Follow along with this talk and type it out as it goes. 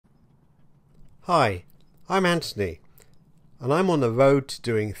Hi, I'm Antony, and I'm on the road to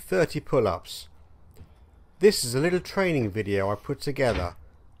doing 30 pull-ups. This is a little training video I put together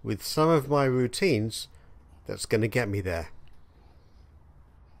with some of my routines that's going to get me there.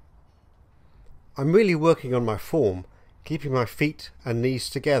 I'm really working on my form, keeping my feet and knees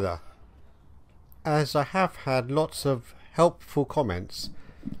together, as I have had lots of helpful comments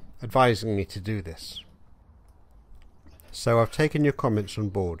advising me to do this. So I've taken your comments on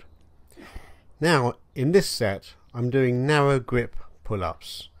board. Now, in this set, I'm doing narrow grip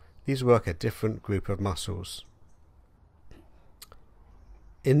pull-ups. These work a different group of muscles.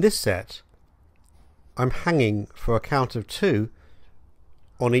 In this set, I'm hanging for a count of 2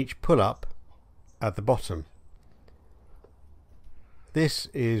 on each pull-up at the bottom. This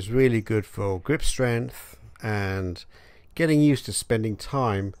is really good for grip strength and getting used to spending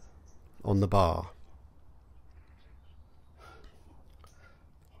time on the bar.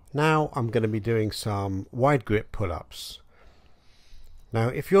 Now I'm going to be doing some wide grip pull-ups. Now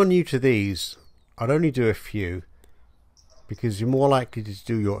if you're new to these, I'd only do a few because you're more likely to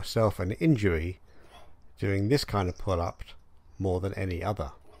do yourself an injury doing this kind of pull-up more than any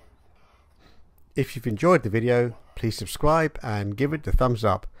other. If you've enjoyed the video, please subscribe and give it the thumbs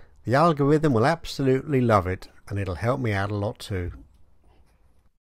up. The algorithm will absolutely love it, and it'll help me out a lot too.